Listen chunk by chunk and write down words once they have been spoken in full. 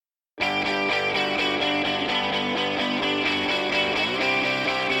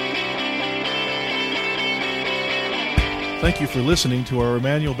Thank you for listening to our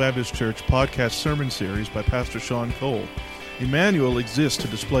Emmanuel Baptist Church podcast sermon series by Pastor Sean Cole. Emmanuel exists to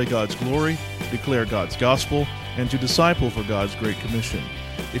display God's glory, declare God's gospel, and to disciple for God's Great Commission.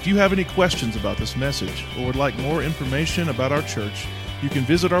 If you have any questions about this message or would like more information about our church, you can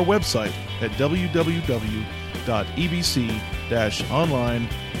visit our website at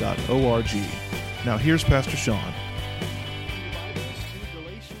www.ebc-online.org. Now here's Pastor Sean.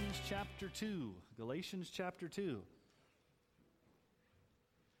 Galatians chapter 2. Galatians chapter 2.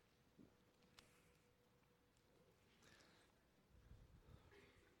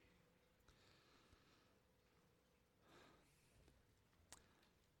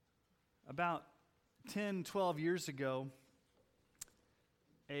 About 10, 12 years ago,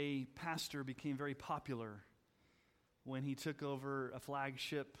 a pastor became very popular when he took over a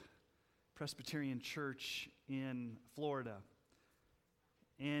flagship Presbyterian church in Florida.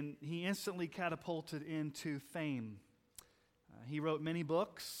 And he instantly catapulted into fame. He wrote many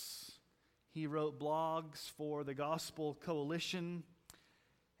books. He wrote blogs for the Gospel Coalition.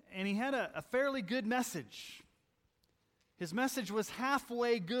 And he had a fairly good message. His message was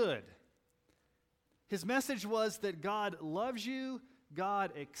halfway good. His message was that God loves you,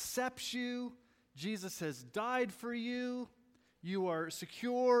 God accepts you, Jesus has died for you, you are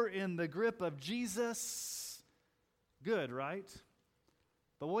secure in the grip of Jesus. Good, right?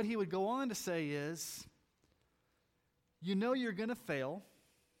 But what he would go on to say is, you know you're going to fail,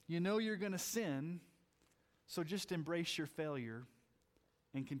 you know you're going to sin, so just embrace your failure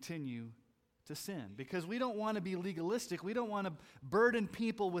and continue to sin. Because we don't want to be legalistic, we don't want to burden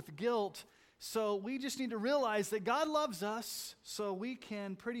people with guilt. So we just need to realize that God loves us, so we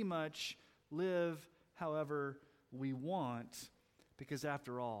can pretty much live however we want, because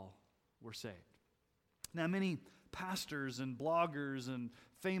after all, we're saved. Now, many pastors and bloggers and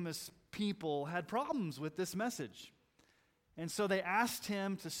famous people had problems with this message. And so they asked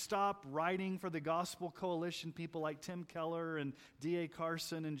him to stop writing for the Gospel Coalition. People like Tim Keller and D.A.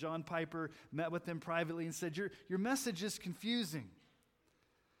 Carson and John Piper met with him privately and said, your message is confusing.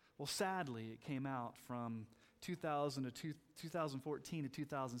 Well, sadly, it came out from 2014 to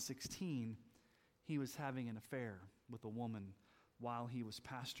 2016, he was having an affair with a woman while he was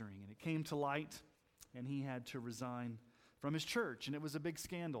pastoring. And it came to light, and he had to resign from his church. And it was a big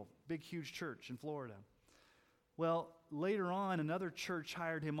scandal, big, huge church in Florida. Well, later on, another church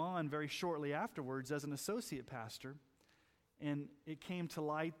hired him on very shortly afterwards as an associate pastor. And it came to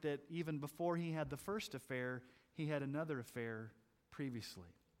light that even before he had the first affair, he had another affair previously.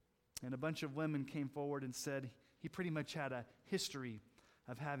 And a bunch of women came forward and said he pretty much had a history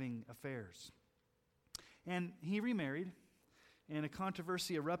of having affairs. And he remarried, and a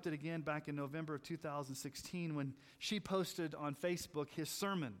controversy erupted again back in November of 2016 when she posted on Facebook his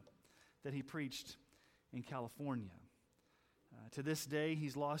sermon that he preached in California. To this day,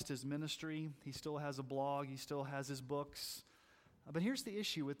 he's lost his ministry. He still has a blog. He still has his books. But here's the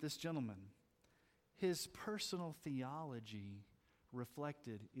issue with this gentleman. His personal theology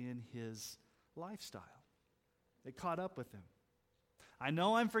reflected in his lifestyle. It caught up with him. I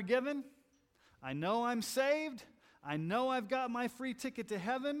know I'm forgiven. I know I'm saved. I know I've got my free ticket to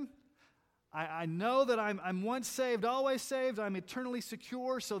heaven. I know that I'm once saved, always saved. I'm eternally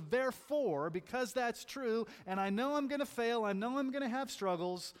secure. So therefore, because that's true, and I know I'm going to fail, I know I'm going to have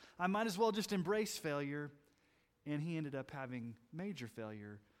struggles, I might as well just embrace failure. And he ended up having major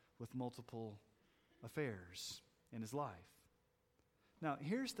failure with multiple affairs in his life. Now,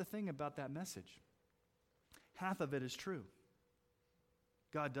 here's the thing about that message. Half of it is true.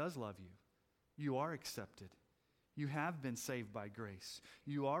 God does love you. You are accepted. You have been saved by grace.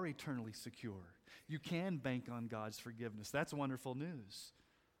 You are eternally secure. You can bank on God's forgiveness. That's wonderful news.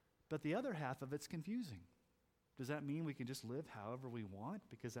 But the other half of it's confusing. Does that mean we can just live however we want?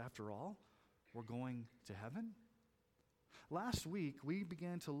 Because after all, we're going to heaven? Last week, we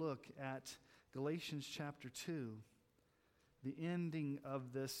began to look at Galatians chapter 2, the ending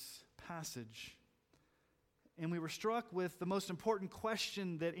of this passage. And we were struck with the most important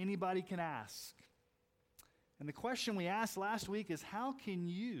question that anybody can ask. And the question we asked last week is, how can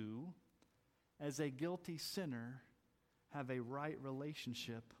you, as a guilty sinner, have a right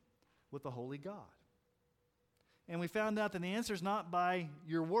relationship with the holy God? And we found out that the answer is not by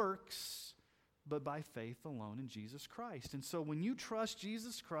your works, but by faith alone in Jesus Christ. And so when you trust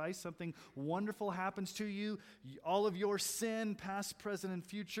Jesus Christ, something wonderful happens to you. All of your sin, past, present, and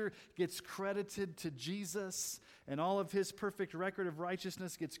future, gets credited to Jesus, and all of his perfect record of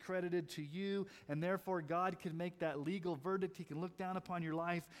righteousness gets credited to you, and therefore God can make that legal verdict. He can look down upon your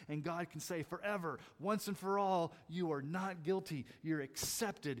life, and God can say forever, once and for all, you are not guilty. You're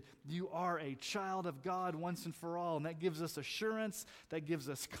accepted. You are a child of God once and for all. And that gives us assurance, that gives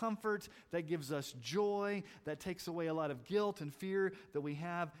us comfort, that gives us joy, that takes away a lot of guilt and fear that we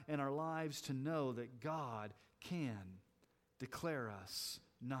have in our lives to know that God can declare us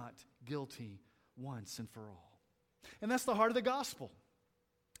not guilty once and for all. And that's the heart of the gospel.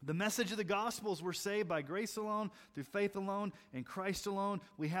 The message of the gospel is we're saved by grace alone, through faith alone, in Christ alone.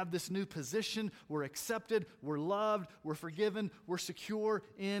 We have this new position. We're accepted, we're loved, we're forgiven, we're secure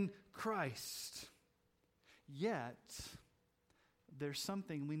in Christ. Yet, there's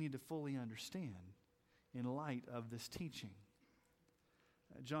something we need to fully understand in light of this teaching.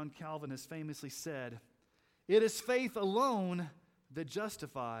 John Calvin has famously said, "It is faith alone that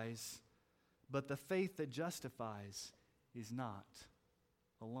justifies, but the faith that justifies is not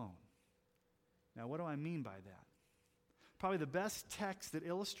alone." Now, what do I mean by that? Probably the best text that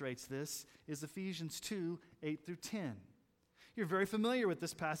illustrates this is Ephesians 2, 8 through 10. You're very familiar with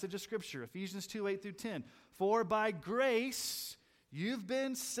this passage of Scripture, Ephesians 2, 8 through 10. "For by grace you've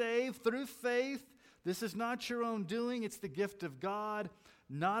been saved through faith. This is not your own doing, it's the gift of God,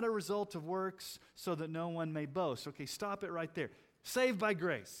 not a result of works, so that no one may boast." Okay, stop it right there. Saved by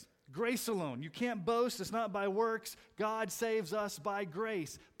grace. Grace alone. You can't boast. It's not by works. God saves us by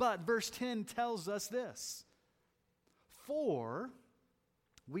grace. But verse 10 tells us this: "For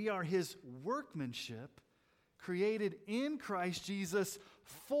we are his workmanship, created in Christ Jesus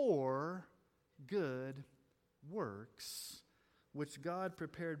for good works, which God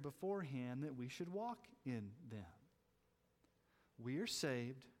prepared beforehand that we should walk in them." We are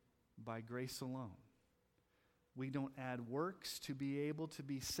saved by grace alone. We don't add works to be able to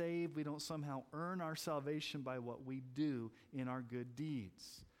be saved. We don't somehow earn our salvation by what we do in our good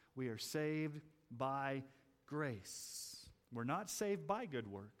deeds. We are saved by grace. We're not saved by good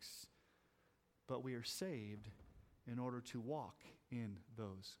works, but we are saved in order to walk in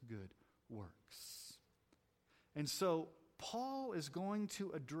those good works. And so Paul is going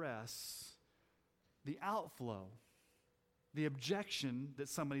to address the outflow, the objection that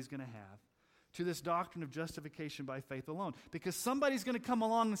somebody's going to have to this doctrine of justification by faith alone. Because somebody's going to come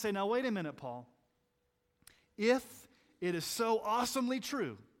along and say, "Now wait a minute, Paul. If it is so awesomely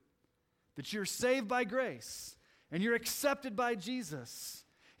true that you're saved by grace and you're accepted by Jesus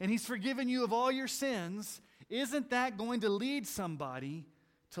and he's forgiven you of all your sins, isn't that going to lead somebody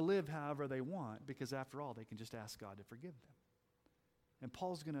to live however they want? Because after all, they can just ask God to forgive them." And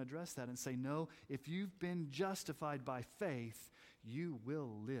Paul's going to address that and say, no, if you've been justified by faith, you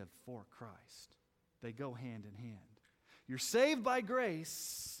will live for Christ. They go hand in hand. You're saved by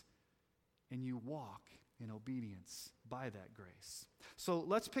grace, and you walk in obedience by that grace. So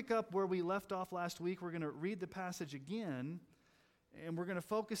let's pick up where we left off last week. We're going to read the passage again, and we're going to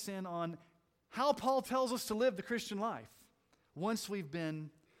focus in on how Paul tells us to live the Christian life once we've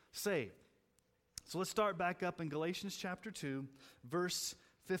been saved. So let's start back up in Galatians chapter 2, verse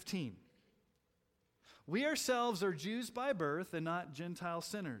 15. "We ourselves are Jews by birth and not Gentile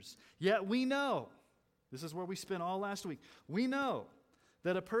sinners. Yet we know," this is where we spent all last week, "we know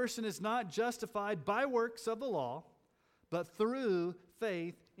that a person is not justified by works of the law, but through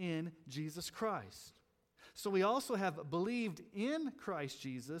faith in Jesus Christ. So we also have believed in Christ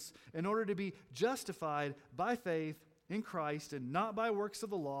Jesus in order to be justified by faith in Christ and not by works of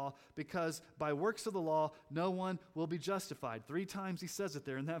the law, because by works of the law no one will be justified." 3 times he says it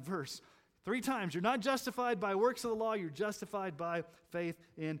there in that verse. 3 times. You're not justified by works of the law, you're justified by faith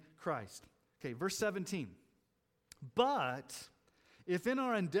in Christ. Okay, verse 17. "But if in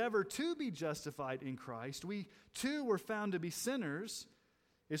our endeavor to be justified in Christ, we too were found to be sinners,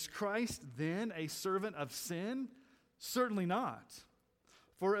 is Christ then a servant of sin? Certainly not.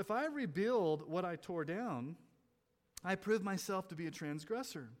 For if I rebuild what I tore down, I prove myself to be a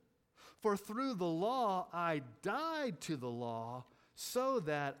transgressor. For through the law I died to the law, so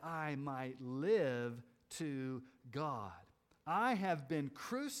that I might live to God. I have been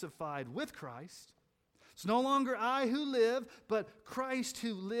crucified with Christ. It's no longer I who live, but Christ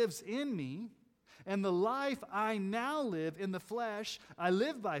who lives in me. And the life I now live in the flesh, I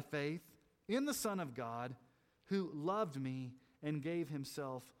live by faith in the Son of God, who loved me and gave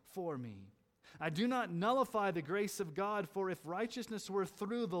himself for me. I do not nullify the grace of God, for if righteousness were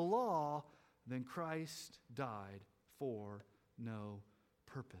through the law, then Christ died for no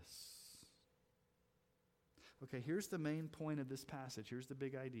purpose." Okay, here's the main point of this passage. Here's the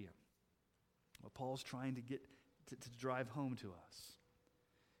big idea. What Paul's trying to get to drive home to us.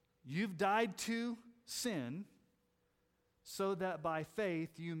 You've died to sin so that by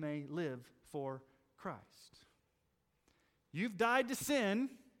faith you may live for Christ. You've died to sin.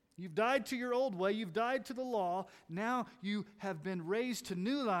 You've died to your old way. You've died to the law. Now you have been raised to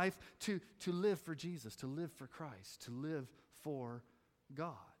new life to live for Jesus, to live for Christ, to live for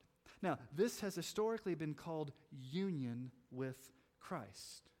God. Now, this has historically been called union with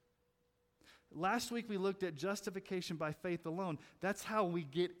Christ. Last week we looked at justification by faith alone. That's how we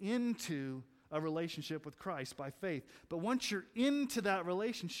get into a relationship with Christ, by faith. But once you're into that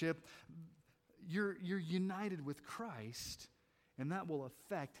relationship, you're united with Christ, and that will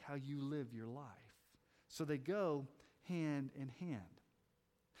affect how you live your life. So they go hand in hand.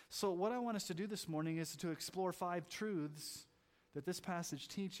 So what I want us to do this morning is to explore 5 truths that this passage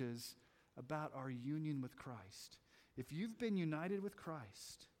teaches about our union with Christ. If you've been united with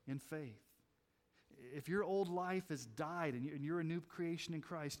Christ in faith, if your old life has died and you're a new creation in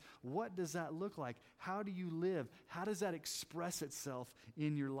Christ, what does that look like? How do you live? How does that express itself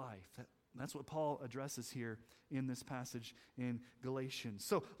in your life? That's what Paul addresses here in this passage in Galatians.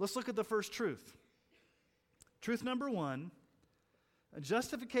 So let's look at the first truth. Truth number 1,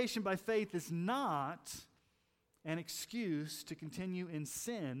 justification by faith is not an excuse to continue in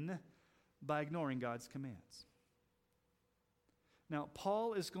sin by ignoring God's commands. Now,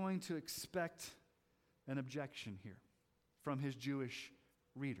 Paul is going to expect an objection here from his Jewish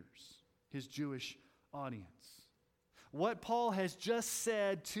readers, his Jewish audience. What Paul has just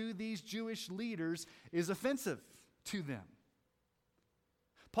said to these Jewish leaders is offensive to them.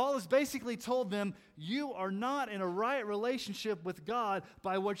 Paul has basically told them, you are not in a right relationship with God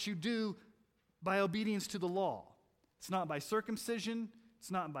by what you do by obedience to the law. It's not by circumcision. It's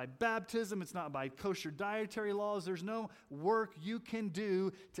not by baptism. It's not by kosher dietary laws. There's no work you can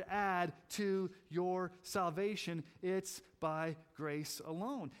do to add to your salvation. It's by grace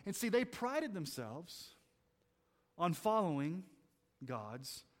alone. And see, they prided themselves on following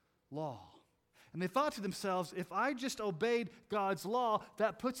God's law. And they thought to themselves, if I just obeyed God's law,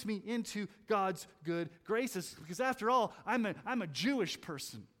 that puts me into God's good graces. Because after all, I'm a Jewish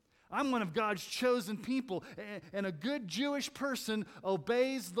person. I'm one of God's chosen people, and a good Jewish person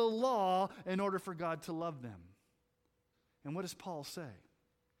obeys the law in order for God to love them. And what does Paul say?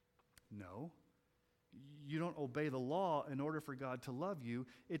 No, you don't obey the law in order for God to love you.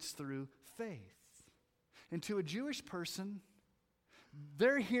 It's through faith. And to a Jewish person,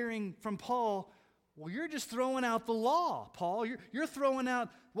 they're hearing from Paul, well, you're just throwing out the law, Paul. You're throwing out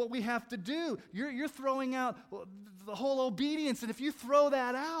what we have to do. You're throwing out the whole obedience. And if you throw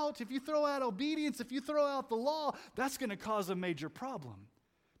that out, if you throw out obedience, if you throw out the law, that's going to cause a major problem.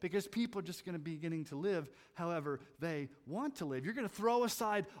 Because people are just going to be beginning to live however they want to live. You're going to throw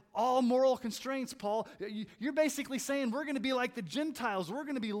aside all moral constraints, Paul. You're basically saying we're going to be like the Gentiles. We're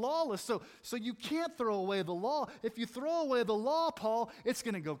going to be lawless. So you can't throw away the law. If you throw away the law, Paul, it's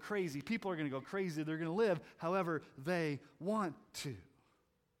going to go crazy. People are going to go crazy. They're going to live however they want to.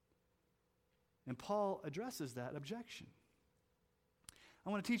 And Paul addresses that objection.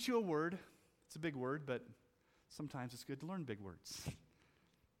 I want to teach you a word. It's a big word, but sometimes it's good to learn big words.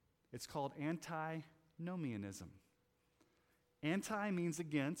 It's called antinomianism. Anti means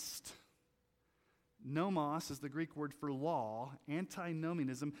against. Nomos is the Greek word for law.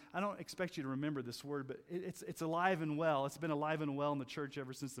 Antinomianism. I don't expect you to remember this word, but it's alive and well. It's been alive and well in the church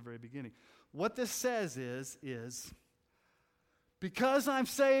ever since the very beginning. What this says is because I'm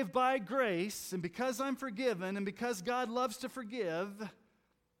saved by grace, and because I'm forgiven, and because God loves to forgive,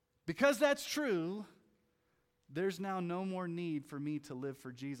 because that's true, there's now no more need for me to live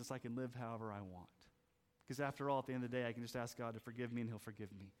for Jesus. I can live however I want. Because after all, at the end of the day, I can just ask God to forgive me and He'll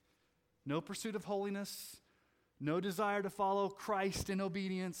forgive me. No pursuit of holiness, no desire to follow Christ in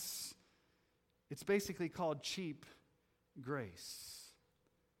obedience. It's basically called cheap grace.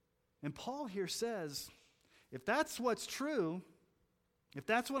 And Paul here says, if that's what's true, if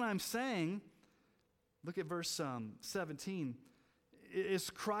that's what I'm saying, look at verse 17. Is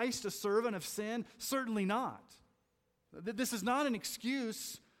Christ a servant of sin? Certainly not. This is not an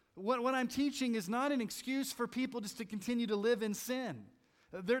excuse. What I'm teaching is not an excuse for people just to continue to live in sin.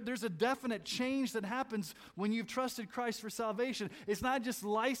 There's a definite change that happens when you've trusted Christ for salvation. It's not just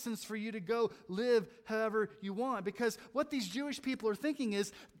license for you to go live however you want. Because what these Jewish people are thinking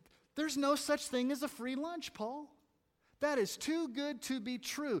is, there's no such thing as a free lunch, Paul. That is too good to be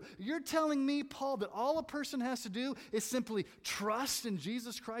true. You're telling me, Paul, that all a person has to do is simply trust in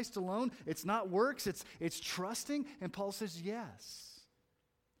Jesus Christ alone? It's not works, it's trusting? And Paul says, yes.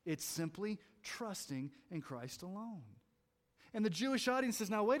 It's simply trusting in Christ alone. And the Jewish audience says,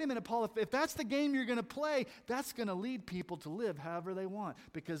 now wait a minute, Paul, if that's the game you're going to play, that's going to lead people to live however they want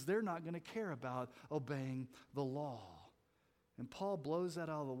because they're not going to care about obeying the law. And Paul blows that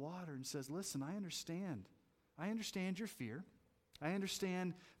out of the water and says, listen, I understand. I understand your fear. I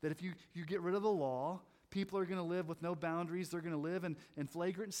understand that if you get rid of the law, people are going to live with no boundaries. They're going to live in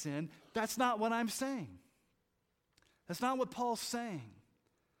flagrant sin. That's not what I'm saying. That's not what Paul's saying.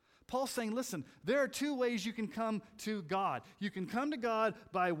 Paul's saying, listen, there are two ways you can come to God. You can come to God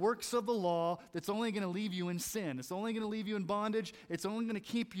by works of the law that's only going to leave you in sin. It's only going to leave you in bondage. It's only going to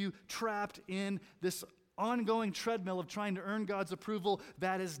keep you trapped in this ongoing treadmill of trying to earn God's approval.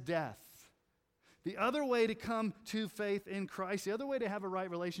 That is death. The other way to come to faith in Christ, the other way to have a right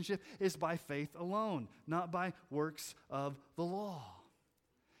relationship is by faith alone, not by works of the law.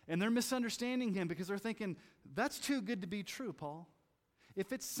 And they're misunderstanding him because they're thinking, that's too good to be true, Paul.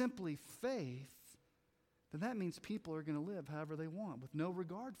 If it's simply faith, then that means people are going to live however they want with no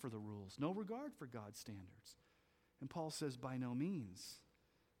regard for the rules, no regard for God's standards. And Paul says, by no means.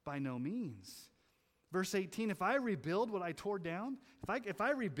 By no means. Verse 18, if I rebuild what I tore down, if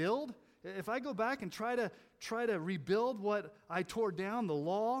I go back and try to rebuild what I tore down, the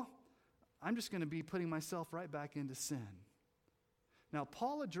law, I'm just going to be putting myself right back into sin. Now,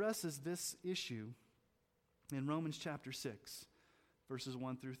 Paul addresses this issue in Romans chapter 6. Verses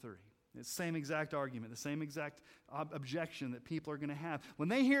 1 through 3. It's the same exact argument, the same exact objection that people are going to have.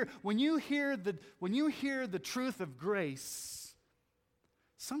 When you hear the truth of grace,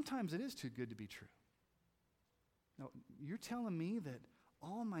 sometimes it is too good to be true. Now, you're telling me that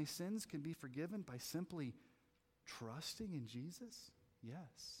all my sins can be forgiven by simply trusting in Jesus?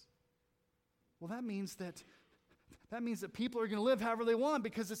 Yes. Well, that means that people are going to live however they want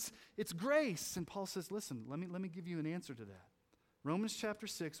because it's grace. And Paul says, listen, let me give you an answer to that. Romans chapter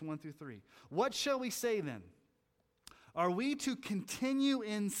 6, 1 through 3. What shall we say then? Are we to continue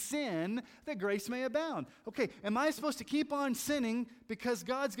in sin that grace may abound? Okay, am I supposed to keep on sinning because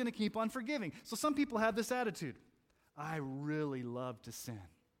God's going to keep on forgiving? So some people have this attitude. I really love to sin.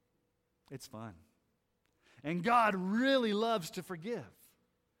 It's fun. And God really loves to forgive.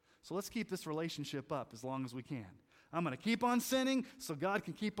 So let's keep this relationship up as long as we can. I'm going to keep on sinning so God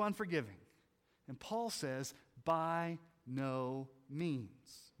can keep on forgiving. And Paul says, by no means.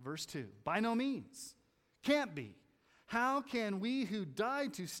 Verse 2. By no means. Can't be. How can we who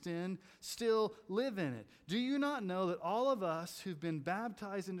died to sin still live in it? Do you not know that all of us who've been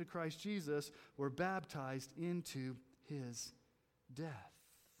baptized into Christ Jesus were baptized into his death?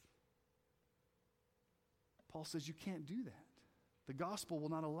 Paul says you can't do that. The gospel will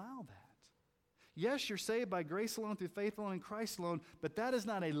not allow that. Yes, you're saved by grace alone, through faith alone, in Christ alone, but that is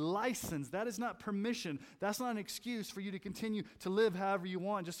not a license. That is not permission. That's not an excuse for you to continue to live however you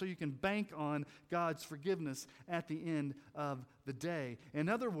want just so you can bank on God's forgiveness at the end of the day. In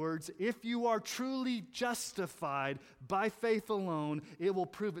other words, if you are truly justified by faith alone, it will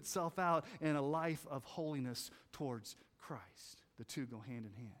prove itself out in a life of holiness towards Christ. The two go hand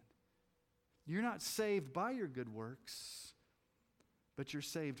in hand. You're not saved by your good works, but you're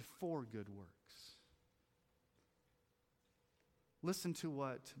saved for good works. Listen to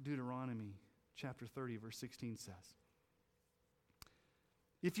what Deuteronomy chapter 30, verse 16 says.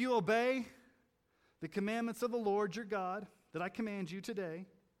 If you obey the commandments of the Lord your God that I command you today,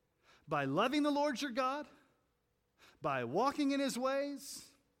 by loving the Lord your God, by walking in his ways,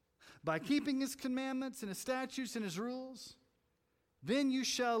 by keeping his commandments and his statutes and his rules, then you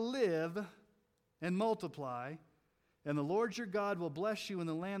shall live and multiply, and the Lord your God will bless you in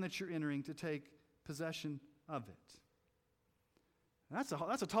the land that you're entering to take possession of it. That's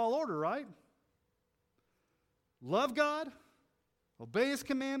a tall order, right? Love God, obey his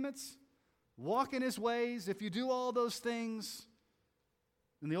commandments, walk in his ways. If you do all those things,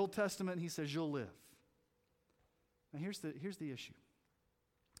 in the Old Testament, he says you'll live. Now here's the issue.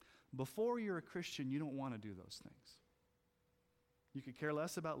 Before you're a Christian, you don't want to do those things. You could care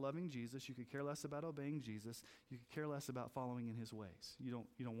less about loving Jesus. You could care less about obeying Jesus. You could care less about following in his ways. You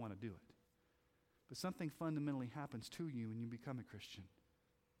don't want to do it. But something fundamentally happens to you when you become a Christian.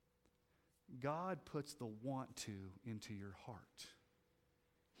 God puts the want to into your heart.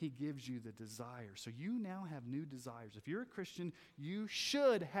 He gives you the desire. So you now have new desires. If you're a Christian, you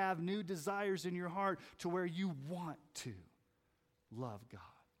should have new desires in your heart to where you want to love God,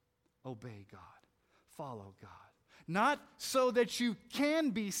 obey God, follow God. Not so that you can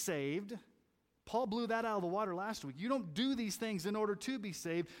be saved. Paul blew that out of the water last week. You don't do these things in order to be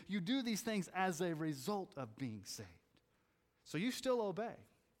saved. You do these things as a result of being saved. So you still obey.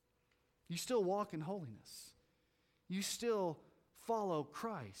 You still walk in holiness. You still follow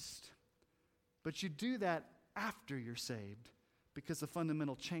Christ. But you do that after you're saved because a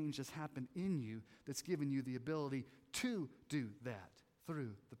fundamental change has happened in you that's given you the ability to do that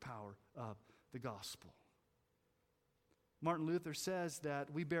through the power of the gospel. Martin Luther says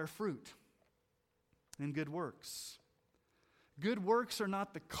that we bear fruit in good works. Good works are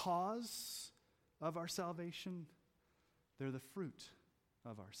not the cause of our salvation. They're the fruit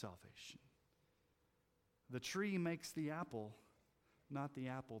of our salvation. The tree makes the apple, not the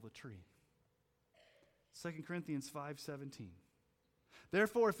apple the tree. 2 Corinthians 5:17.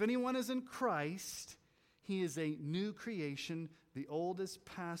 Therefore, if anyone is in Christ, he is a new creation. The old is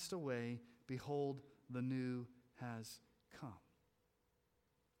passed away. Behold, the new has come.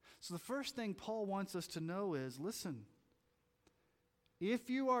 So the first thing Paul wants us to know is, listen, if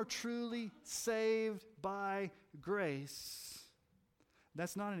you are truly saved by grace,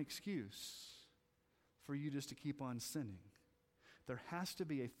 that's not an excuse for you just to keep on sinning. There has to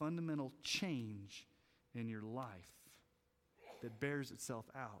be a fundamental change in your life that bears itself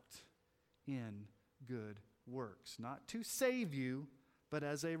out in good works. Not to save you, but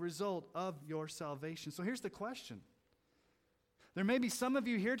as a result of your salvation. So here's the question. There may be some of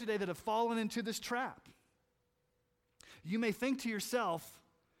you here today that have fallen into this trap. You may think to yourself,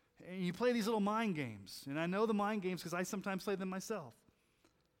 and you play these little mind games, and I know the mind games because I sometimes play them myself.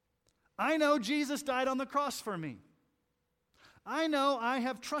 I know Jesus died on the cross for me. I know I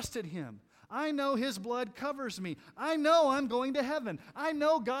have trusted him. I know his blood covers me. I know I'm going to heaven. I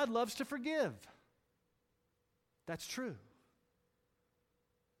know God loves to forgive. That's true.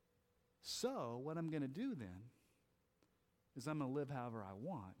 So what I'm going to do then is I'm going to live however I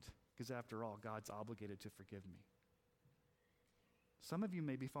want, because after all, God's obligated to forgive me. Some of you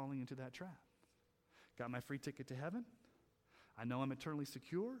may be falling into that trap. Got my free ticket to heaven. I know I'm eternally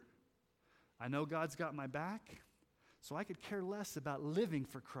secure. I know God's got my back. So I could care less about living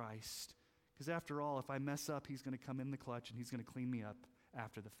for Christ, because after all, if I mess up, he's going to come in the clutch and he's going to clean me up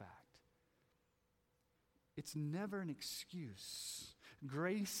after the fact. It's never an excuse.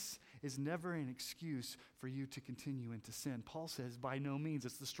 Grace is never an excuse for you to continue into sin. Paul says, by no means.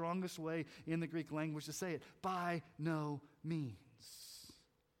 It's the strongest way in the Greek language to say it. By no means.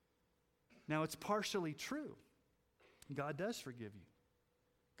 Now, it's partially true. God does forgive you.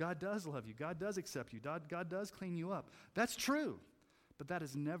 God does love you. God does accept you. God does clean you up. That's true. But that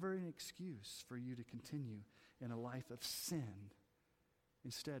is never an excuse for you to continue in a life of sin.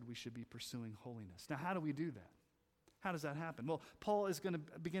 Instead, we should be pursuing holiness. Now, how do we do that? How does that happen? Well, Paul is going to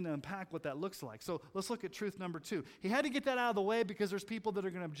begin to unpack what that looks like. So let's look at truth number 2. He had to get that out of the way because there's people that are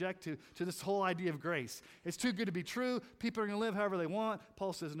going to object to this whole idea of grace. It's too good to be true. People are going to live however they want.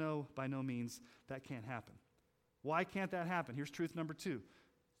 Paul says, no, by no means, that can't happen. Why can't that happen? Here's truth number 2.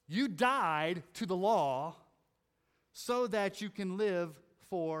 You died to the law so that you can live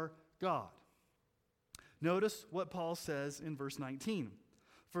for God. Notice what Paul says in verse 19.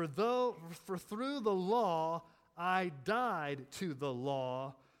 For through the law I died to the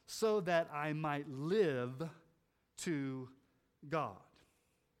law so that I might live to God.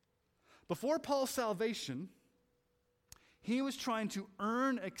 Before Paul's salvation, he was trying to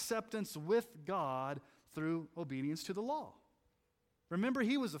earn acceptance with God through obedience to the law. Remember,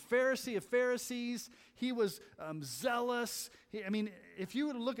 he was a Pharisee of Pharisees. He was zealous. If you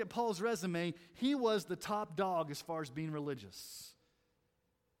were to look at Paul's resume, he was the top dog as far as being religious.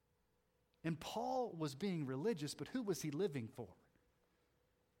 And Paul was being religious, but who was he living for?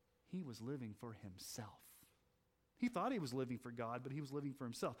 He was living for himself. He thought he was living for God, but he was living for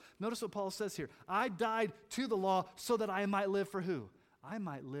himself. Notice what Paul says here. I died to the law so that I might live for who? I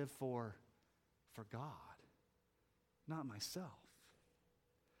might live for God, not myself.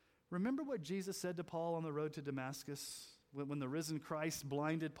 Remember what Jesus said to Paul on the road to Damascus when the risen Christ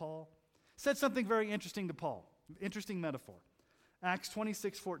blinded Paul? He said something very interesting to Paul. Interesting metaphor. Acts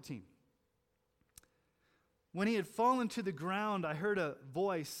 26:14. When he had fallen to the ground, I heard a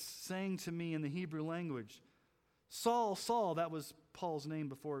voice saying to me in the Hebrew language, Saul, Saul, that was Paul's name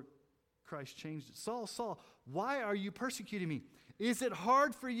before Christ changed it. Saul, Saul, why are you persecuting me? Is it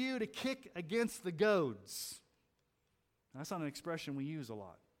hard for you to kick against the goads? That's not an expression we use a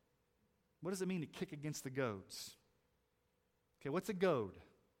lot. What does it mean to kick against the goads? Okay, what's a goad?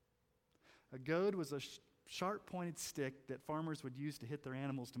 A goad was a sharp-pointed stick that farmers would use to hit their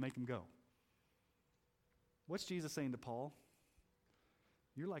animals to make them go. What's Jesus saying to Paul?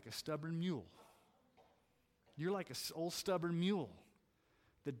 You're like a stubborn mule. You're like an old stubborn mule.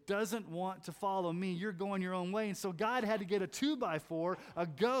 that doesn't want to follow me. You're going your own way. And so God had to get a 2x4, a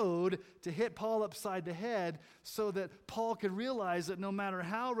goad, to hit Paul upside the head so that Paul could realize that no matter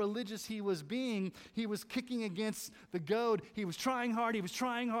how religious he was being, he was kicking against the goad. He was trying hard, he was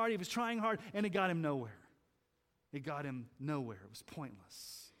trying hard, he was trying hard, and it got him nowhere. It got him nowhere. It was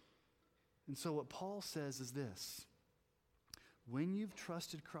pointless. And so what Paul says is this: when you've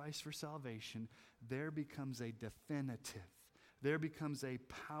trusted Christ for salvation, there becomes a definitive, there becomes a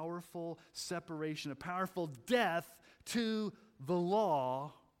powerful separation, a powerful death to the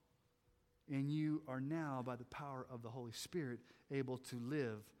law, and you are now, by the power of the Holy Spirit, able to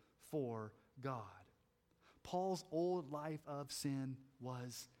live for God. Paul's old life of sin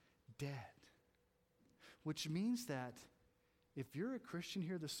was dead, which means that if you're a Christian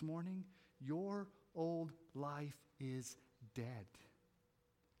here this morning, your old life is dead.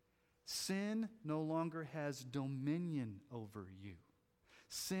 Sin no longer has dominion over you.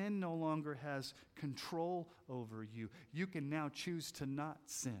 Sin no longer has control over you. You can now choose to not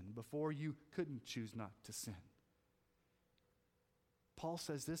sin. Before, you couldn't choose not to sin. Paul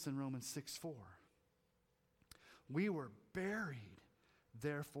says this in Romans 6:4. We were buried,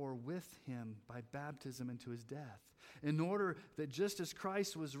 therefore, with him by baptism into his death, in order that just as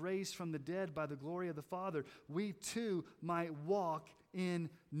Christ was raised from the dead by the glory of the Father, we too might walk in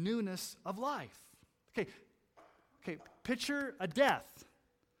newness of life. Okay, picture a death.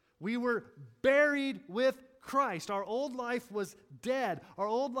 We were buried with Christ. Our old life was dead. Our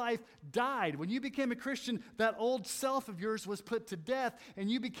old life died. When you became a Christian, that old self of yours was put to death, and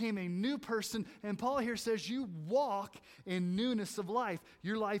you became a new person. And Paul here says you walk in newness of life.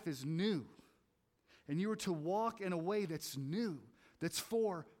 Your life is new. And you are to walk in a way that's new, that's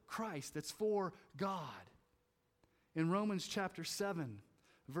for Christ, that's for God. In Romans chapter 7,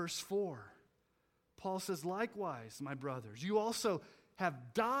 verse 4, Paul says, likewise, my brothers, you also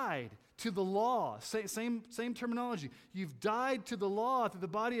have died to the law. Same terminology. You've died to the law through the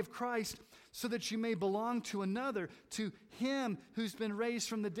body of Christ so that you may belong to another, to him who's been raised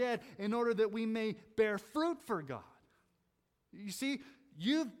from the dead, in order that we may bear fruit for God. You see,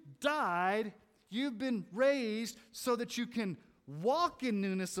 you've died, you've been raised so that you can walk in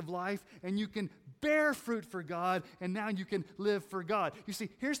newness of life and you can bear fruit for God, and now you can live for God. You see,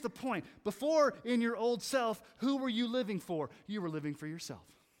 here's the point. Before, in your old self, who were you living for? You were living for yourself.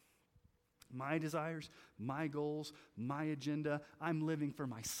 My desires, my goals, my agenda, I'm living for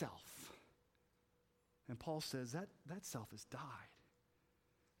myself. And Paul says that self has died.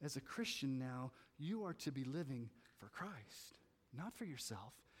 As a Christian now, you are to be living for Christ, not for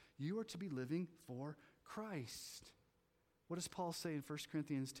yourself. You are to be living for Christ. What does Paul say in 1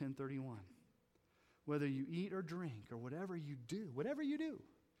 Corinthians 10:31? Whether you eat or drink or whatever you do,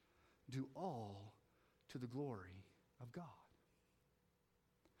 do all to the glory of God.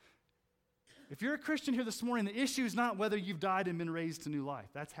 If you're a Christian here this morning, the issue is not whether you've died and been raised to new life.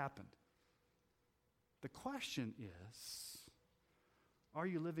 That's happened. The question is, are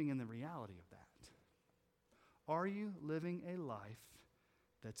you living in the reality of that? Are you living a life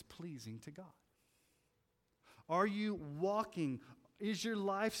that's pleasing to God? Are you walking? Is your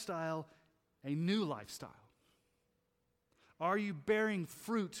lifestyle a new lifestyle? Are you bearing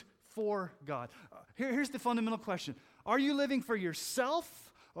fruit for God? Here's the fundamental question. Are you living for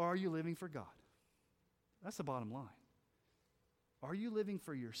yourself or are you living for God? That's the bottom line. Are you living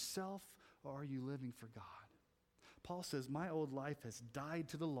for yourself or are you living for God? Paul says, my old life has died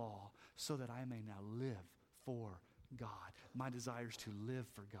to the law so that I may now live for God. My desire is to live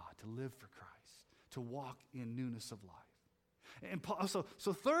for God, to live for Christ, to walk in newness of life. And Paul,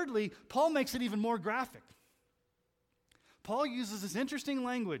 so thirdly, Paul makes it even more graphic. Paul uses this interesting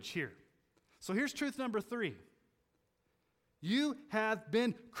language here. So here's truth number 3. You have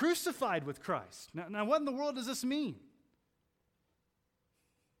been crucified with Christ. Now what in the world does this mean?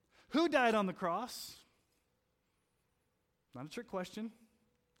 Who died on the cross? Not a trick question.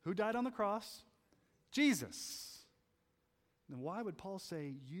 Who died on the cross? Jesus. Then why would Paul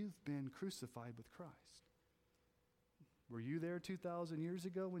say you've been crucified with Christ? Were you there 2,000 years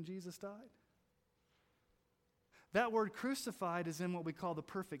ago when Jesus died? That word crucified is in what we call the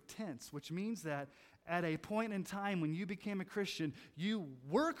perfect tense, which means that at a point in time when you became a Christian, you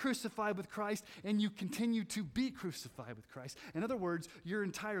were crucified with Christ and you continue to be crucified with Christ. In other words, your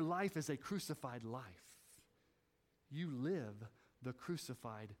entire life is a crucified life. You live the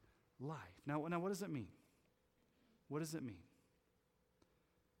crucified life. Now what does it mean? What does it mean?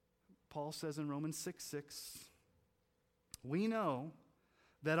 Paul says in Romans 6:6, we know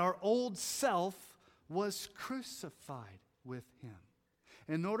that our old self was crucified with him.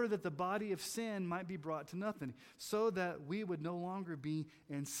 in order that the body of sin might be brought to nothing, so that we would no longer be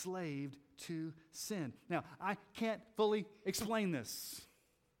enslaved to sin. Now, I can't fully explain this.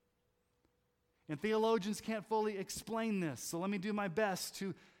 And theologians can't fully explain this. So let me do my best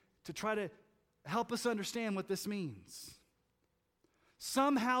to try to help us understand what this means.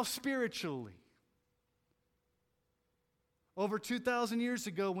 Somehow spiritually, over 2,000 years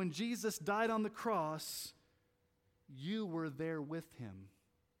ago when Jesus died on the cross, you were there with him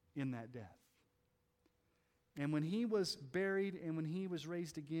in that death. And when he was buried and when he was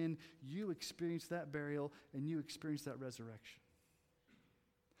raised again, you experienced that burial and you experienced that resurrection.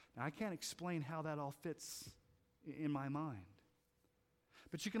 Now, I can't explain how that all fits in my mind.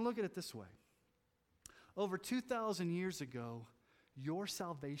 But you can look at it this way. Over 2,000 years ago, your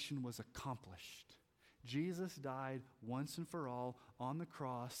salvation was accomplished. Jesus died once and for all on the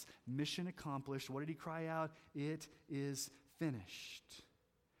cross, mission accomplished. What did he cry out? It is finished.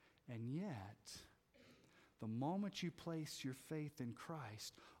 And yet, the moment you place your faith in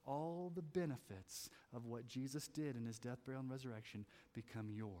Christ, all the benefits of what Jesus did in his death, burial, and resurrection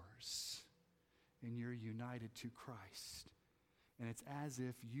become yours. And you're united to Christ. And it's as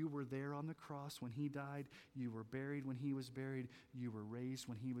if you were there on the cross when he died, you were buried when he was buried, you were raised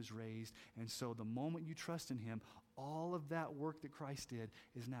when he was raised. And so the moment you trust in him, all of that work that Christ did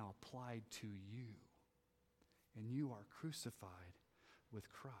is now applied to you. And you are crucified with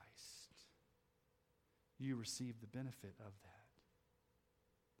Christ. You receive the benefit of that.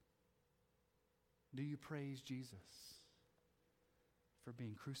 Do you praise Jesus for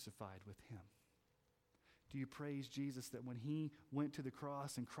being crucified with him? Do you praise Jesus that when he went to the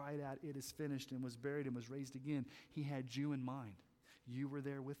cross and cried out, it is finished, and was buried and was raised again, he had you in mind? You were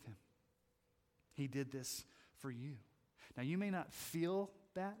there with him. He did this for you. Now, you may not feel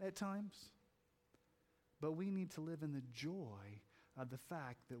that at times, but we need to live in the joy of the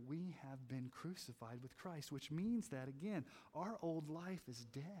fact that we have been crucified with Christ, which means that, again, our old life is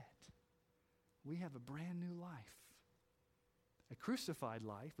dead. We have a brand new life. A crucified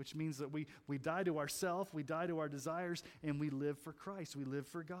life, which means that we die to ourselves, we die to our desires, and we live for Christ. We live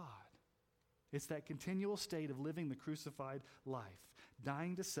for God. It's that continual state of living the crucified life,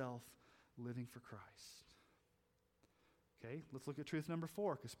 dying to self, living for Christ. Okay, let's look at truth number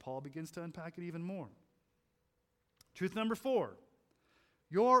 4, because Paul begins to unpack it even more. Truth number 4,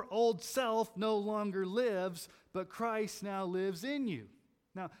 your old self no longer lives, but Christ now lives in you.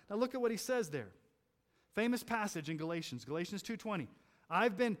 Now look at what he says there. Famous passage in Galatians 2:20.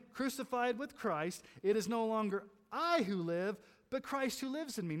 I've been crucified with Christ. It is no longer I who live, but Christ who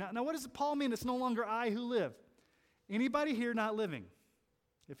lives in me. Now what does Paul mean it's no longer I who live? Anybody here not living?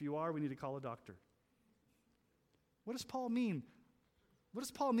 If you are, we need to call a doctor. What does Paul mean? What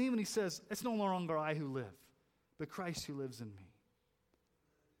does Paul mean when he says, it's no longer I who live, but Christ who lives in me?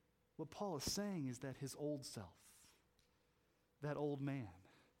 What Paul is saying is that his old self, that old man,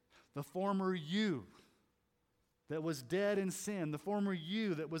 the former you, that was dead in sin, the former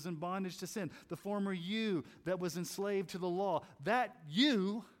you that was in bondage to sin, the former you that was enslaved to the law, that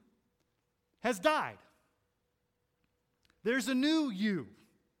you has died. There's a new you.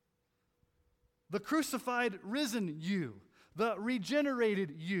 The crucified, risen you. The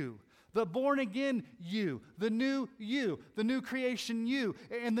regenerated you. The born again you. The new creation you.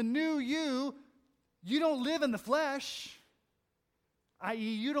 And the new you don't live in the flesh. I.e.,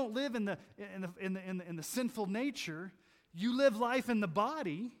 you don't live in the sinful nature. You live life in the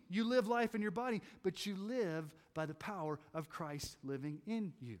body. You live life in your body, but you live by the power of Christ living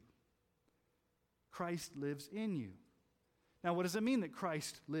in you. Christ lives in you. Now, what does it mean that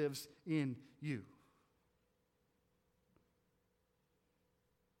Christ lives in you?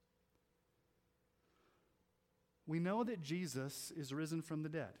 We know that Jesus is risen from the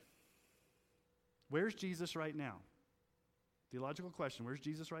dead. Where's Jesus right now? Theological question, where's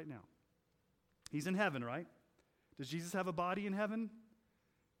Jesus right now? He's in heaven, right? Does Jesus have a body in heaven?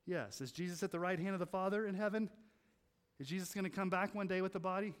 Yes. Is Jesus at the right hand of the Father in heaven? Is Jesus going to come back one day with the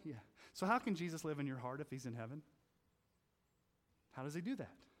body? Yeah. So how can Jesus live in your heart if he's in heaven? How does he do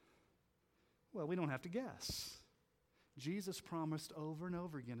that? Well, we don't have to guess. Jesus promised over and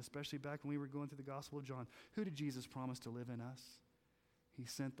over again, especially back when we were going through the Gospel of John. Who did Jesus promise to live in us? He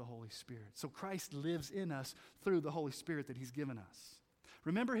sent the Holy Spirit. So Christ lives in us through the Holy Spirit that he's given us.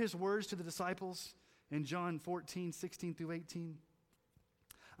 Remember his words to the disciples in John 14:16 through 18?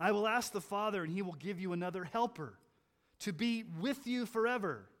 I will ask the Father, and he will give you another helper to be with you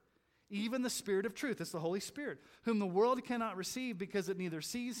forever, even the Spirit of truth. It's the Holy Spirit, whom the world cannot receive because it neither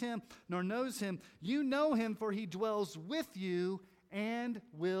sees him nor knows him. You know him, for he dwells with you and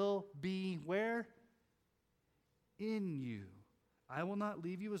will be where? In you. I will not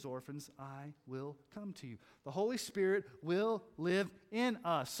leave you as orphans. I will come to you. The Holy Spirit will live in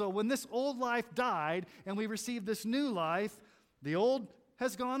us. So when this old life died and we received this new life, the old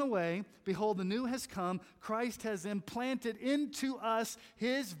has gone away. Behold, the new has come. Christ has implanted into us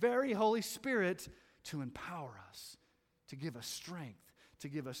His very Holy Spirit to empower us, to give us strength, to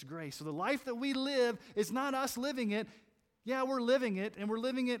give us grace. So the life that we live is not us living it. Yeah, we're living it, and we're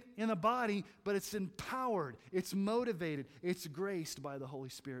living it in a body, but it's empowered, it's motivated, it's graced by the Holy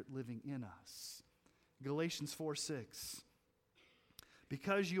Spirit living in us. Galatians 4:6.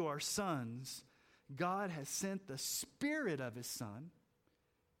 Because you are sons, God has sent the Spirit of His Son,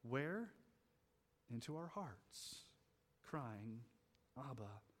 where? Into our hearts, crying, Abba,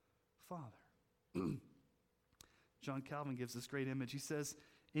 Father. John Calvin gives this great image. He says,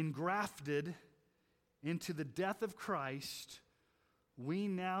 engrafted into the death of Christ, we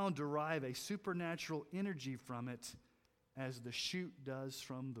now derive a supernatural energy from it as the shoot does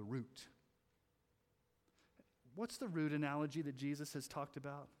from the root. What's the root analogy that Jesus has talked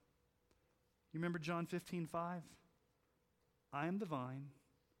about? You remember John 15:5? I am the vine,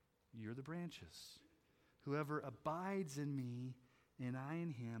 you're the branches. Whoever abides in me and I in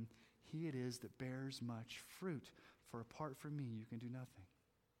him, he it is that bears much fruit. For apart from me, you can do nothing.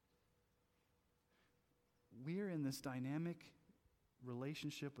 We are in this dynamic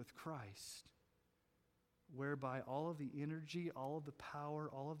relationship with Christ, whereby all of the energy, all of the power,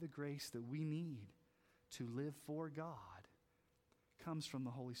 all of the grace that we need to live for God comes from the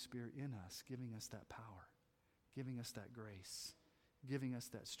Holy Spirit in us, giving us that power, giving us that grace, giving us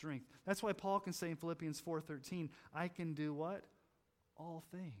that strength. That's why Paul can say in Philippians 4:13, I can do what? All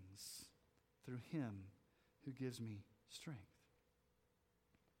things through Him who gives me strength.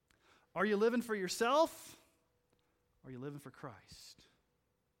 Are you living for yourself? Or are you living for Christ?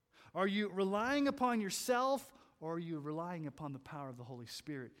 Are you relying upon yourself, or are you relying upon the power of the Holy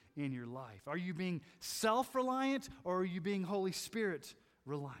Spirit in your life? Are you being self-reliant, or are you being Holy Spirit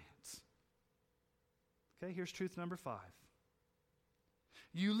reliant? Okay, here's truth number 5.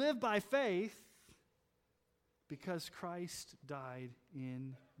 You live by faith because Christ died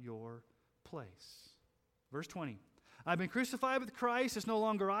in your place. Verse 20. I've been crucified with Christ. It's no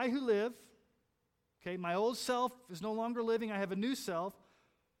longer I who live. Okay, my old self is no longer living. I have a new self.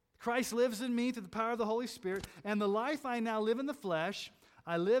 Christ lives in me through the power of the Holy Spirit. And the life I now live in the flesh,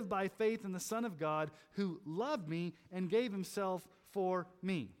 I live by faith in the Son of God who loved me and gave Himself for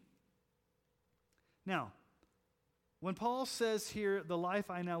me. Now, when Paul says here, the life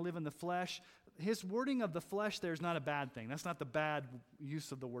I now live in the flesh, his wording of the flesh there is not a bad thing. That's not the bad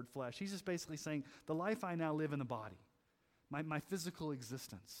use of the word flesh. He's just basically saying, the life I now live in the body, my physical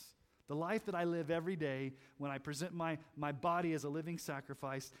existence. The life that I live every day when I present my body as a living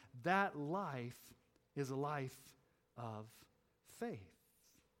sacrifice, that life is a life of faith.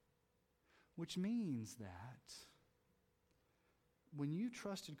 Which means that when you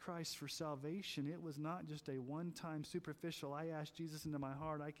trusted Christ for salvation, it was not just a one-time superficial, I asked Jesus into my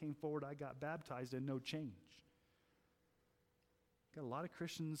heart, I came forward, I got baptized, and no change. Got a lot of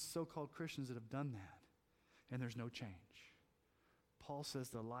Christians, so-called Christians, that have done that, and there's no change. Paul says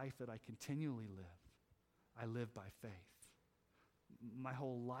the life that I continually live, I live by faith. My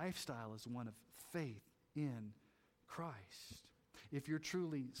whole lifestyle is one of faith in Christ. If you're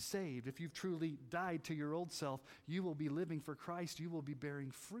truly saved, if you've truly died to your old self, you will be living for Christ. You will be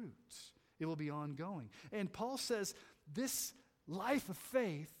bearing fruit. It will be ongoing. And Paul says this life of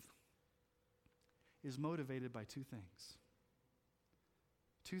faith is motivated by two things.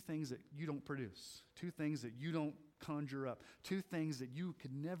 Two things that you don't produce. Two things that you don't conjure up. Two things that you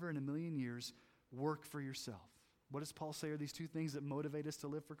could never in a million years work for yourself. What does Paul say are these two things that motivate us to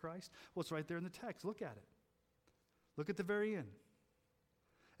live for Christ? Well, it's right there in the text. Look at it. Look at the very end.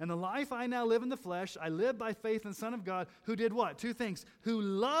 And the life I now live in the flesh, I live by faith in the Son of God, who did what? Two things. Who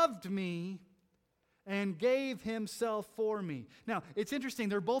loved me and gave Himself for me. Now, it's interesting.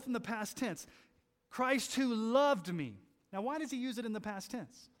 They're both in the past tense. Christ who loved me. Now, why does he use it in the past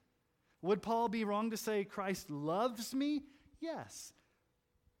tense? Would Paul be wrong to say Christ loves me? Yes.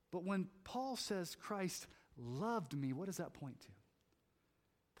 But when Paul says Christ loved me, what does that point to?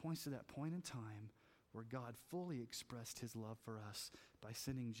 It points to that point in time where God fully expressed His love for us by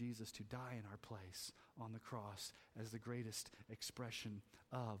sending Jesus to die in our place on the cross as the greatest expression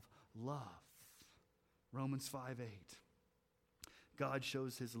of love. Romans 5:8. God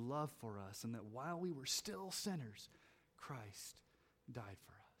shows His love for us, and that while we were still sinners, Christ died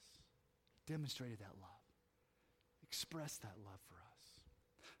for us. He demonstrated that love. Expressed that love for us.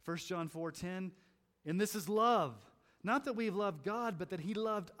 1 John 4:10, and this is love, Not that we've loved God, but that he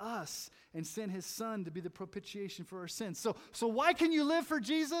loved us and sent his Son to be the propitiation for our sins. So why can you live for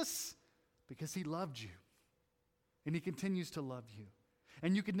Jesus? Because he loved you. And he continues to love you.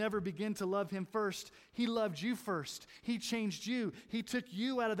 And you could never begin to love him first. He loved you first. He changed you. He took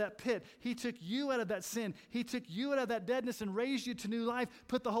you out of that pit. He took you out of that sin. He took you out of that deadness and raised you to new life,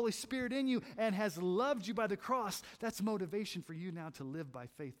 put the Holy Spirit in you, and has loved you by the cross. That's motivation for you now to live by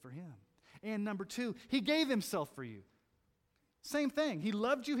faith for him. And number 2, he gave himself for you. Same thing. He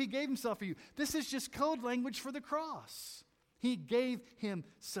loved you. He gave himself for you. This is just code language for the cross. He gave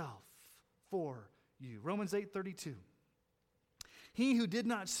himself for you. Romans 8:32. He who did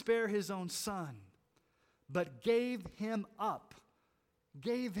not spare his own Son, but gave him up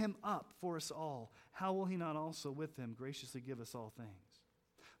for us all, how will he not also with him graciously give us all things?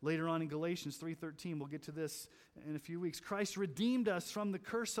 Later on in Galatians 3:13, we'll get to this in a few weeks. Christ redeemed us from the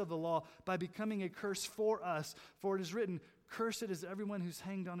curse of the law by becoming a curse for us. For it is written, cursed is everyone who's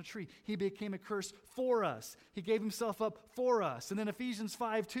hanged on a tree. He became a curse for us. He gave himself up for us. And then Ephesians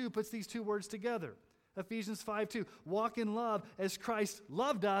 5:2 puts these two words together. Ephesians 5:2, walk in love as Christ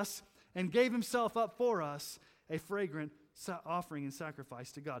loved us and gave himself up for us, a fragrant offering and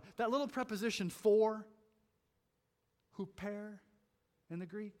sacrifice to God. That little preposition for, huper in the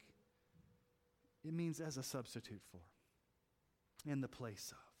Greek, it means as a substitute for, in the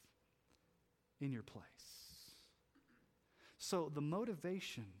place of, in your place. So the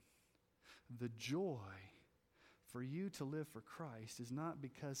motivation, the joy for you to live for Christ is not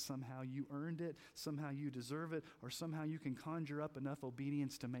because somehow you earned it, somehow you deserve it, or somehow you can conjure up enough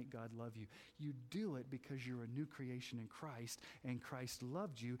obedience to make God love you. You do it because you're a new creation in Christ, and Christ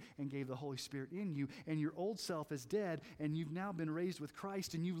loved you and gave the Holy Spirit in you, and your old self is dead, and you've now been raised with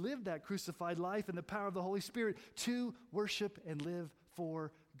Christ, and you live that crucified life in the power of the Holy Spirit to worship and live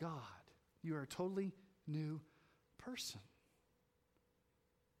for God. You are a totally new person.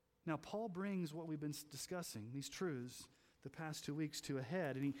 Now, Paul brings what we've been discussing, these truths, the past 2 weeks to a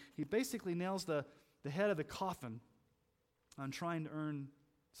head. And he basically nails the head of the coffin on trying to earn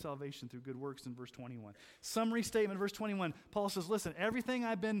salvation through good works in verse 21. Summary statement, verse 21. Paul says, listen, everything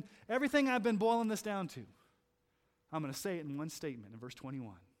I've been boiling this down to, I'm going to say it in one statement in verse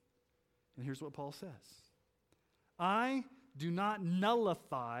 21. And here's what Paul says. I do not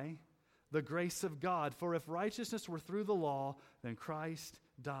nullify the grace of God, for if righteousness were through the law, then Christ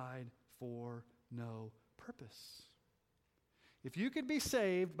died for no purpose. If you could be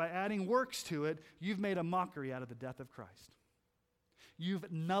saved by adding works to it, you've made a mockery out of the death of Christ.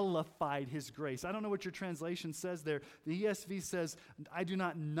 You've nullified his grace. I don't know what your translation says there. The ESV says, I do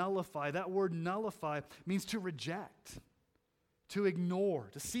not nullify. That word nullify means to reject, to ignore,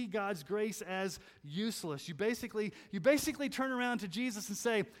 to see God's grace as useless. You basically turn around to Jesus and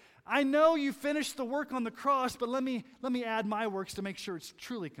say, I know you finished the work on the cross, but let me add my works to make sure it's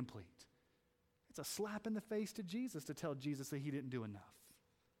truly complete. It's a slap in the face to Jesus to tell Jesus that he didn't do enough.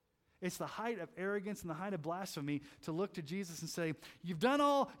 It's the height of arrogance and the height of blasphemy to look to Jesus and say, you've done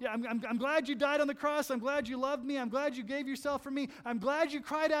all, yeah, I'm glad you died on the cross. I'm glad you loved me. I'm glad you gave yourself for me. I'm glad you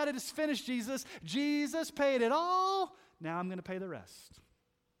cried out, it is finished, Jesus. Jesus paid it all. Now I'm going to pay the rest.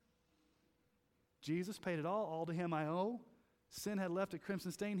 Jesus paid it all to him I owe. Sin had left a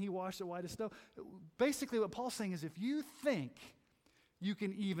crimson stain. He washed it white as snow. Basically, what Paul's saying is if you think you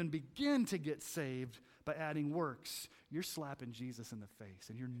can even begin to get saved by adding works, you're slapping Jesus in the face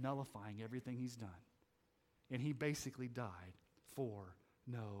and you're nullifying everything he's done. And he basically died for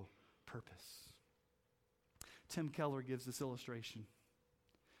no purpose. Tim Keller gives this illustration.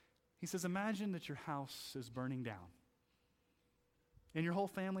 He says, imagine that your house is burning down and your whole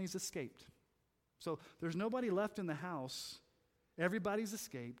family's escaped. So there's nobody left in the house. Everybody's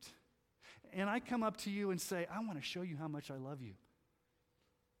escaped. And I come up to you and say, I want to show you how much I love you.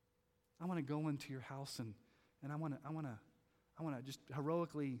 I want to go into your house and I want to just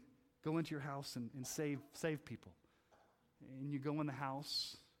heroically go into your house and save people. And you go in the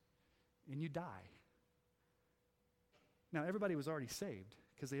house and you die. Now, everybody was already saved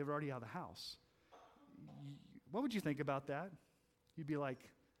because they were already out of the house. What would you think about that? You'd be like,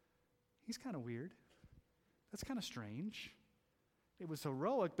 he's kind of weird. That's kind of strange. It was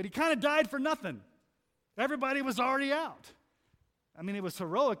heroic, but he kind of died for nothing. Everybody was already out. I mean, it was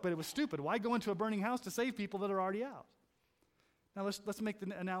heroic, but it was stupid. Why go into a burning house to save people that are already out? Now, let's make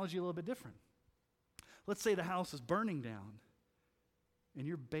the analogy a little bit different. Let's say the house is burning down, and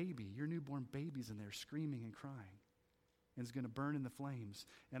your newborn baby's in there screaming and crying, and is going to burn in the flames.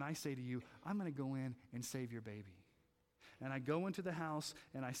 And I say to you, I'm going to go in and save your baby. And I go into the house,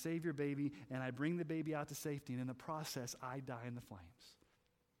 and I save your baby, and I bring the baby out to safety, and in the process, I die in the flames.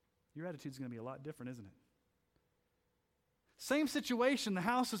 Your attitude's going to be a lot different, isn't it? Same situation, the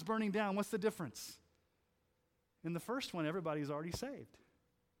house is burning down. What's the difference? In the first one, everybody's already saved.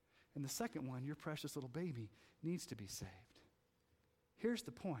 In the second one, your precious little baby needs to be saved. Here's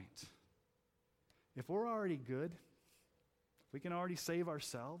the point. If we're already good, we can already save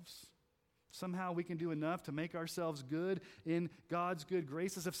ourselves. Somehow we can do enough to make ourselves good in God's good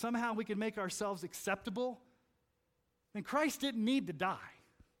graces. If somehow we can make ourselves acceptable, then Christ didn't need to die.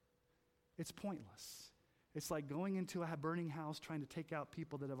 It's pointless. It's like going into a burning house trying to take out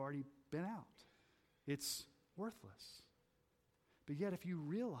people that have already been out. It's worthless. But yet if you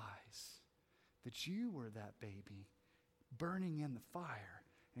realize that you were that baby burning in the fire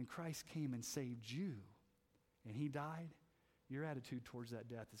and Christ came and saved you and he died, your attitude towards that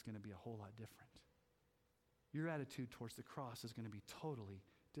death is going to be a whole lot different. Your attitude towards the cross is going to be totally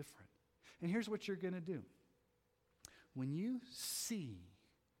different. And here's what you're going to do. When you see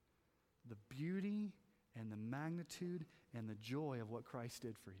the beauty and the magnitude and the joy of what Christ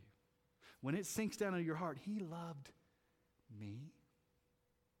did for you, when it sinks down into your heart, he loved me.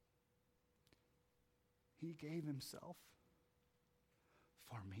 He gave himself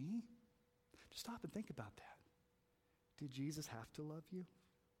for me. Just stop and think about that. Did Jesus have to love you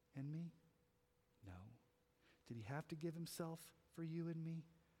and me? No. Did he have to give himself for you and me?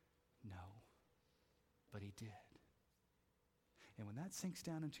 No. But he did. And when that sinks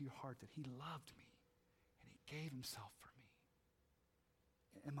down into your heart that he loved me and he gave himself for me,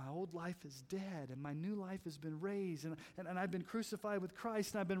 and my old life is dead and my new life has been raised and I've been crucified with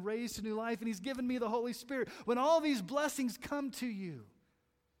Christ and I've been raised to new life and he's given me the Holy Spirit. When all these blessings come to you,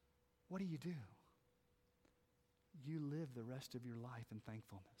 what do? You live the rest of your life in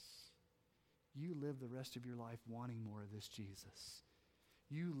thankfulness. You live the rest of your life wanting more of this Jesus.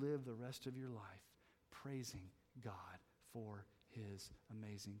 You live the rest of your life praising God for his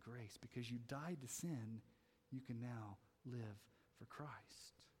amazing grace. Because you died to sin, you can now live for Christ.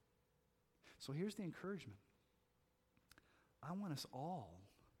 So here's the encouragement. I want us all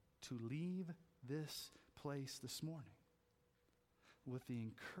to leave this place this morning with the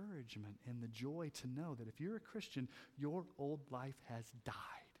encouragement and the joy to know that if you're a Christian, your old life has died.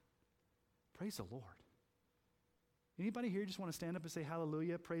 Praise the Lord. Anybody here just want to stand up and say,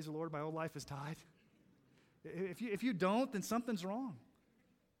 hallelujah, praise the Lord, my old life has died? If you don't, then something's wrong.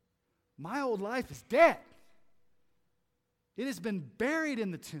 My old life is dead. It has been buried in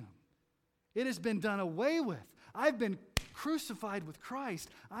the tomb. It has been done away with. I've been crucified with Christ.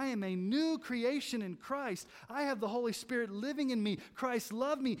 I am a new creation in Christ. I have the Holy Spirit living in me. Christ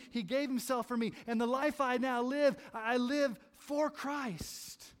loved me. He gave himself for me. And the life I now live, I live for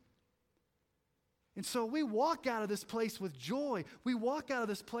Christ. And so we walk out of this place with joy. We walk out of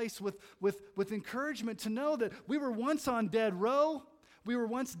this place with encouragement to know that we were once on dead row. We were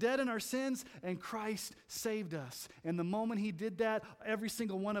once dead in our sins, and Christ saved us. And the moment he did that, every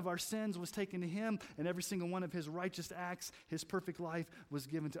single one of our sins was taken to him, and every single one of his righteous acts, his perfect life, was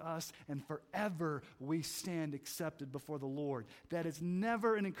given to us. And forever we stand accepted before the Lord. That is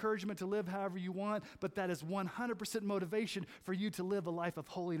never an encouragement to live however you want, but that is 100% motivation for you to live a life of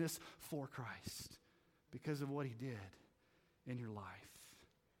holiness for Christ because of what he did in your life.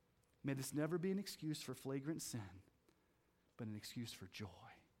 May this never be an excuse for flagrant sin, but an excuse for joy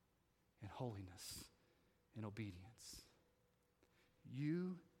and holiness and obedience.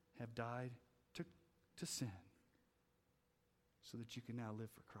 You have died to sin so that you can now live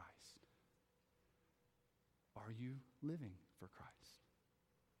for Christ. Are you living for Christ?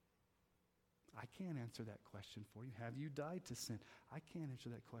 I can't answer that question for you. Have you died to sin? I can't answer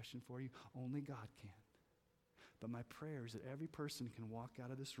that question for you. Only God can. But my prayer is that every person can walk out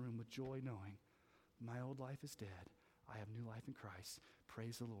of this room with joy knowing my old life is dead. I have new life in Christ.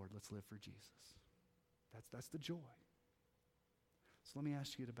 Praise the Lord. Let's live for Jesus. That's the joy. So let me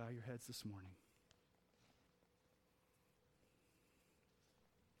ask you to bow your heads this morning.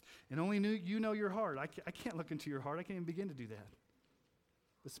 And only you know your heart. I can't look into your heart. I can't even begin to do that.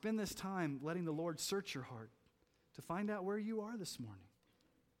 But spend this time letting the Lord search your heart to find out where you are this morning.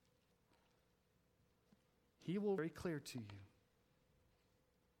 He will be very clear to you.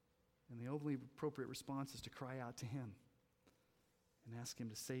 And the only appropriate response is to cry out to him and ask him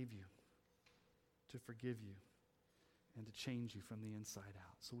to save you, to forgive you, and to change you from the inside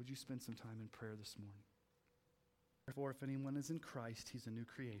out. So would you spend some time in prayer this morning? Therefore, if anyone is in Christ, he's a new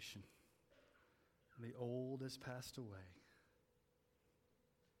creation. The old has passed away.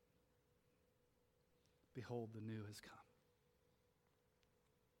 Behold, the new has come.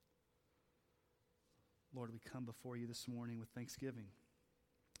 Lord, we come before you this morning with thanksgiving,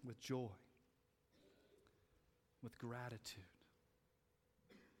 with joy, with gratitude.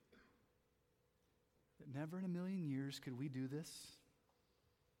 that never in a million years could we do this.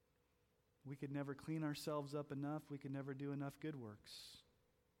 We could never clean ourselves up enough. We could never do enough good works.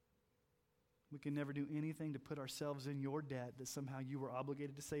 We could never do anything to put ourselves in your debt that somehow you were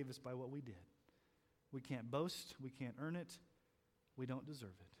obligated to save us by what we did. We can't boast. We can't earn it. We don't deserve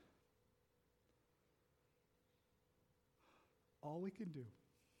it. All we can do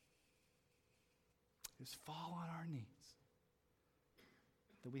is fall on our knees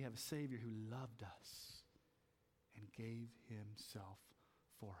that we have a Savior who loved us and gave himself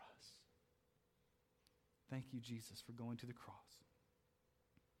for us. Thank you, Jesus, for going to the cross.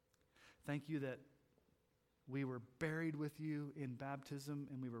 Thank you that we were buried with you in baptism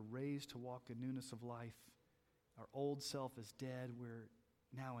and we were raised to walk in newness of life. Our old self is dead. We're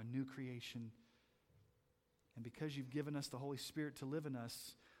now a new creation. And because you've given us the Holy Spirit to live in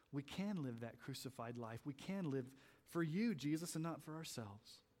us, we can live that crucified life. We can live for you, Jesus, and not for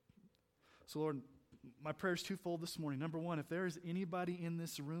ourselves. So, Lord, my prayer is twofold this morning. Number one, if there is anybody in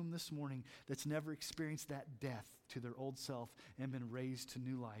this room this morning that's never experienced that death to their old self and been raised to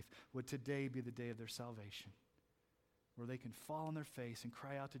new life, would today be the day of their salvation, where they can fall on their face and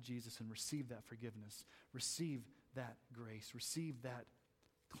cry out to Jesus and receive that forgiveness, receive that grace, receive that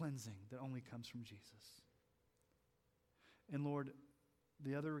cleansing that only comes from Jesus. And Lord,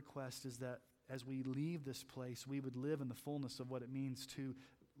 the other request is that as we leave this place, we would live in the fullness of what it means to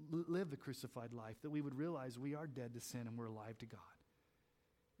live the crucified life, that we would realize we are dead to sin and we're alive to God.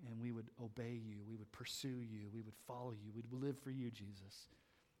 And we would obey you, we would pursue you, we would follow you, we would live for you, Jesus,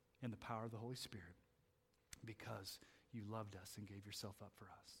 in the power of the Holy Spirit, because you loved us and gave yourself up for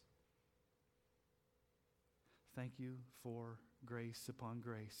us. Thank you for grace upon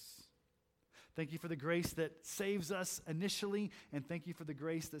grace. Thank you for the grace that saves us initially, and thank you for the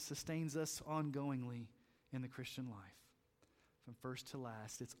grace that sustains us ongoingly in the Christian life. From first to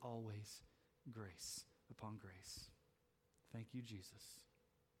last, it's always grace upon grace. Thank you, Jesus.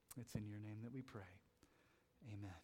 It's in your name that we pray. Amen.